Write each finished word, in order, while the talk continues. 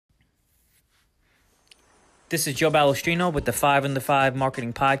This is Joe Balestrino with the 5 on the 5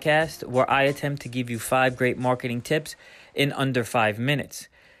 Marketing Podcast, where I attempt to give you 5 great marketing tips in under 5 minutes.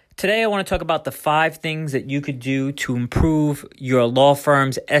 Today, I want to talk about the 5 things that you could do to improve your law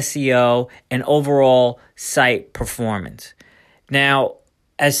firm's SEO and overall site performance. Now,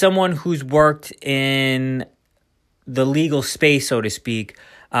 as someone who's worked in the legal space, so to speak,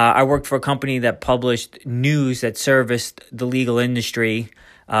 I worked for a company that published news that serviced the legal industry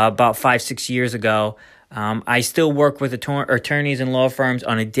about 5-6 years ago. I still work with attorneys and law firms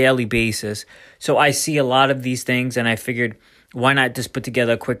on a daily basis, so I see a lot of these things, and I figured, why not just put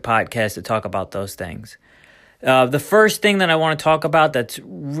together a quick podcast to talk about those things? The first thing that I want to talk about that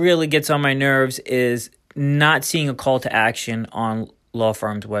really gets on my nerves is not seeing a call to action on law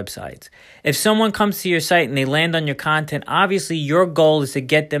firms' websites. If someone comes to your site and they land on your content, obviously your goal is to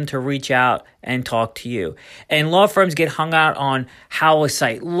get them to reach out and talk to you. And law firms get hung out on how a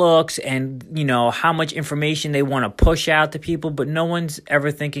site looks and, how much information they want to push out to people, but no one's ever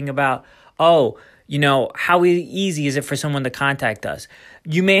thinking about, how easy is it for someone to contact us?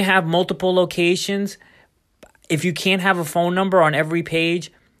 You may have multiple locations. If you can't have a phone number on every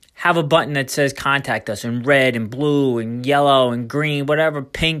page, have a button that says contact us in red and blue and yellow and green, whatever,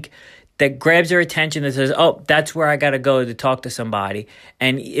 pink, that grabs their attention, that says, oh, that's where I got to go to talk to somebody.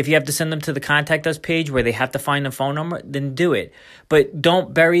 And if you have to send them to the contact us page where they have to find the phone number, then do it. But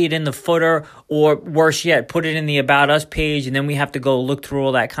don't bury it in the footer, or worse yet, put it in the about us page, and then we have to go look through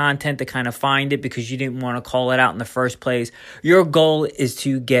all that content to kind of find it because you didn't want to call it out in the first place. Your goal is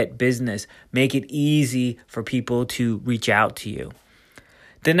to get business. Make it easy for people to reach out to you.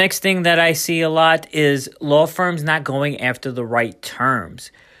 The next thing that I see a lot is law firms not going after the right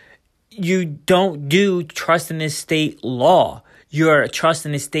terms. You don't do trust and estate law. You're a trust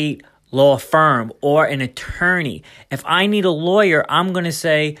and estate law firm or an attorney. If I need a lawyer, I'm going to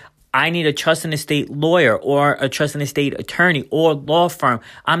say I need a trust and estate lawyer or a trust and estate attorney or law firm.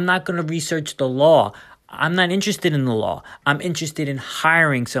 I'm not going to research the law. I'm not interested in the law. I'm interested in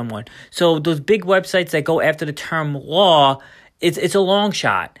hiring someone. So those big websites that go after the term law, it's a long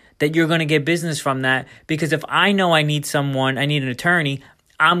shot that you're going to get business from that, because if I know I need an attorney,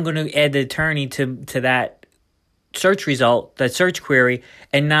 I'm going to add the attorney to that search result, that search query,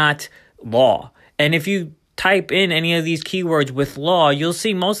 and not law. And if you type in any of these keywords with law, you'll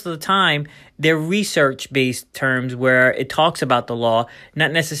see most of the time they're research-based terms where it talks about the law,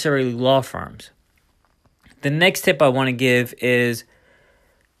 not necessarily law firms. The next tip I want to give is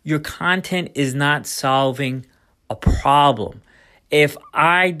your content is not solving a problem. If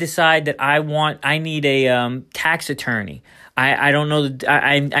I decide that I need a tax attorney, I don't know,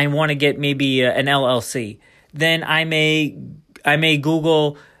 I want to get maybe an LLC, then I may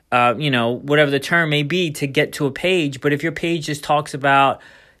Google, whatever the term may be to get to a page. But if your page just talks about,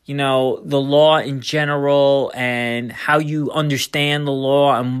 the law in general and how you understand the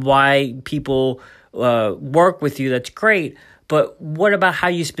law and why people work with you, that's great. But what about how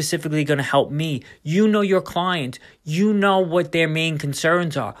you're specifically going to help me? You know your clients. You know what their main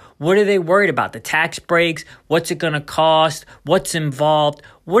concerns are. What are they worried about? The tax breaks? What's it going to cost? What's involved?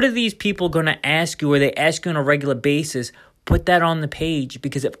 What are these people going to ask you? Or they ask you on a regular basis? Put that on the page,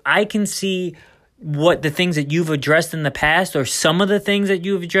 because if I can see what the things that you've addressed in the past, or some of the things that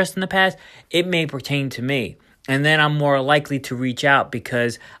you've addressed in the past, it may pertain to me. And then I'm more likely to reach out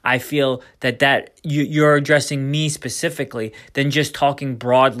because I feel that you're addressing me specifically than just talking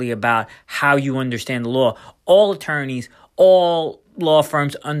broadly about how you understand the law. All attorneys, all law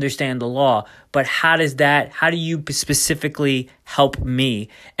firms understand the law, but how do you specifically help me?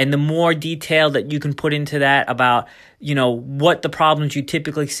 And the more detail that you can put into that about, what the problems you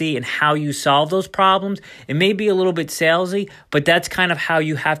typically see and how you solve those problems, it may be a little bit salesy, but that's kind of how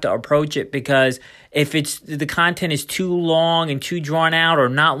you have to approach it, because if the content is too long and too drawn out or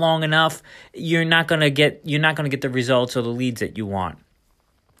not long enough, you're not going to get the results or the leads that you want.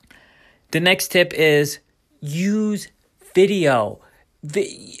 The next tip is use video.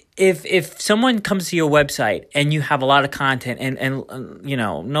 If someone comes to your website and you have a lot of content and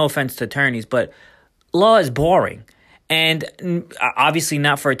no offense to attorneys, but law is boring, and obviously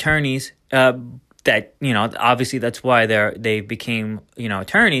not for attorneys. Obviously that's why they became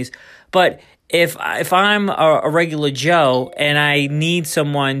attorneys. But if I'm a regular Joe and I need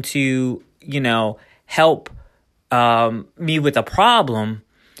someone to help me with a problem,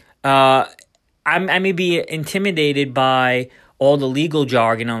 I may be intimidated by all the legal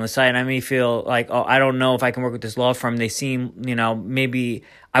jargon on the site. I may feel like, I don't know if I can work with this law firm. They seem, maybe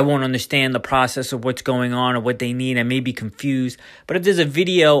I won't understand the process of what's going on or what they need. I may be confused. But if there's a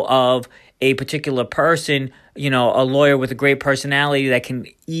video of a particular person a lawyer with a great personality that can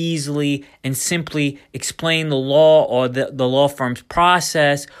easily and simply explain the law or the law firm's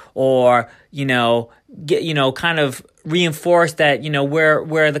process, or, get, kind of reinforce that,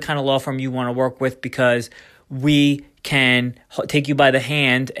 we're the kind of law firm you want to work with, because we can take you by the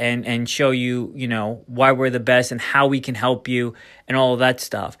hand and show you, why we're the best and how we can help you and all of that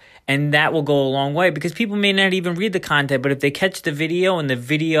stuff. And that will go a long way, because people may not even read the content, but if they catch the video, and the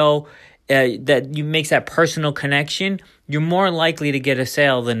video that you makes that personal connection, you're more likely to get a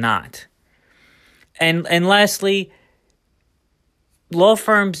sale than not. And lastly, law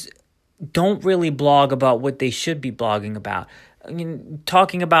firms don't really blog about what they should be blogging about. I mean,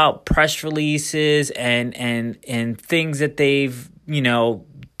 talking about press releases and things that they've,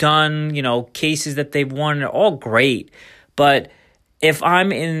 done, cases that they've won are all great. But if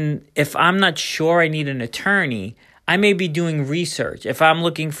I'm not sure I need an attorney, I may be doing research. If I'm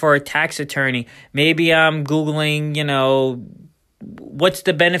looking for a tax attorney, maybe I'm Googling, what's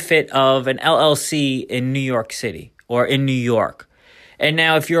the benefit of an LLC in New York City or in New York? And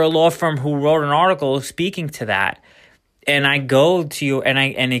now if you're a law firm who wrote an article speaking to that, and I go to you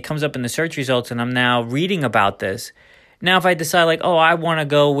and it comes up in the search results, and I'm now reading about this. Now, if I decide I want to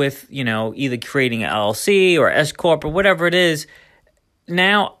go with, either creating an LLC or S Corp or whatever it is,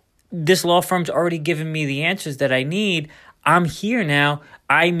 now this law firm's already given me the answers that I need. I'm here now.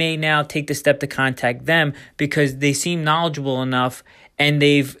 I may now take the step to contact them, because they seem knowledgeable enough and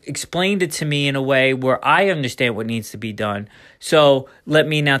they've explained it to me in a way where I understand what needs to be done. So let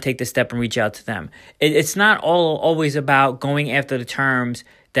me now take the step and reach out to them. It's not always about going after the terms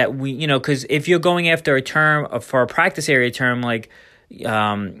that because if you're going after a term for a practice area term, like,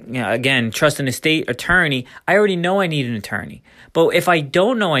 again, trust and estate attorney, I already know I need an attorney. But if I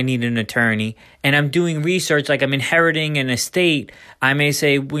don't know I need an attorney and I'm doing research, like I'm inheriting an estate, I may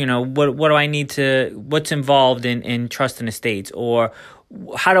say, what do I need what's involved in trust and estates, or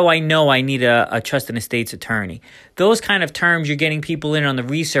how do I know I need a trust and estates attorney? Those kind of terms, you're getting people in on the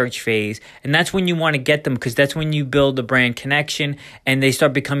research phase, and that's when you want to get them, because that's when you build the brand connection and they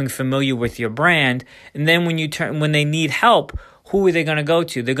start becoming familiar with your brand. And then when they need help, who are they going to go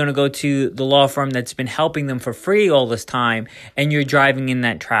to? They're going to go to the law firm that's been helping them for free all this time, and you're driving in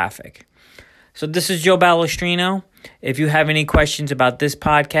that traffic. So this is Joe Balestrino. If you have any questions about this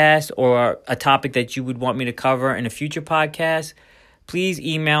podcast or a topic that you would want me to cover in a future podcast, please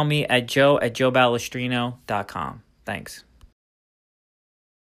email me at joe@joebalestrino.com. Thanks.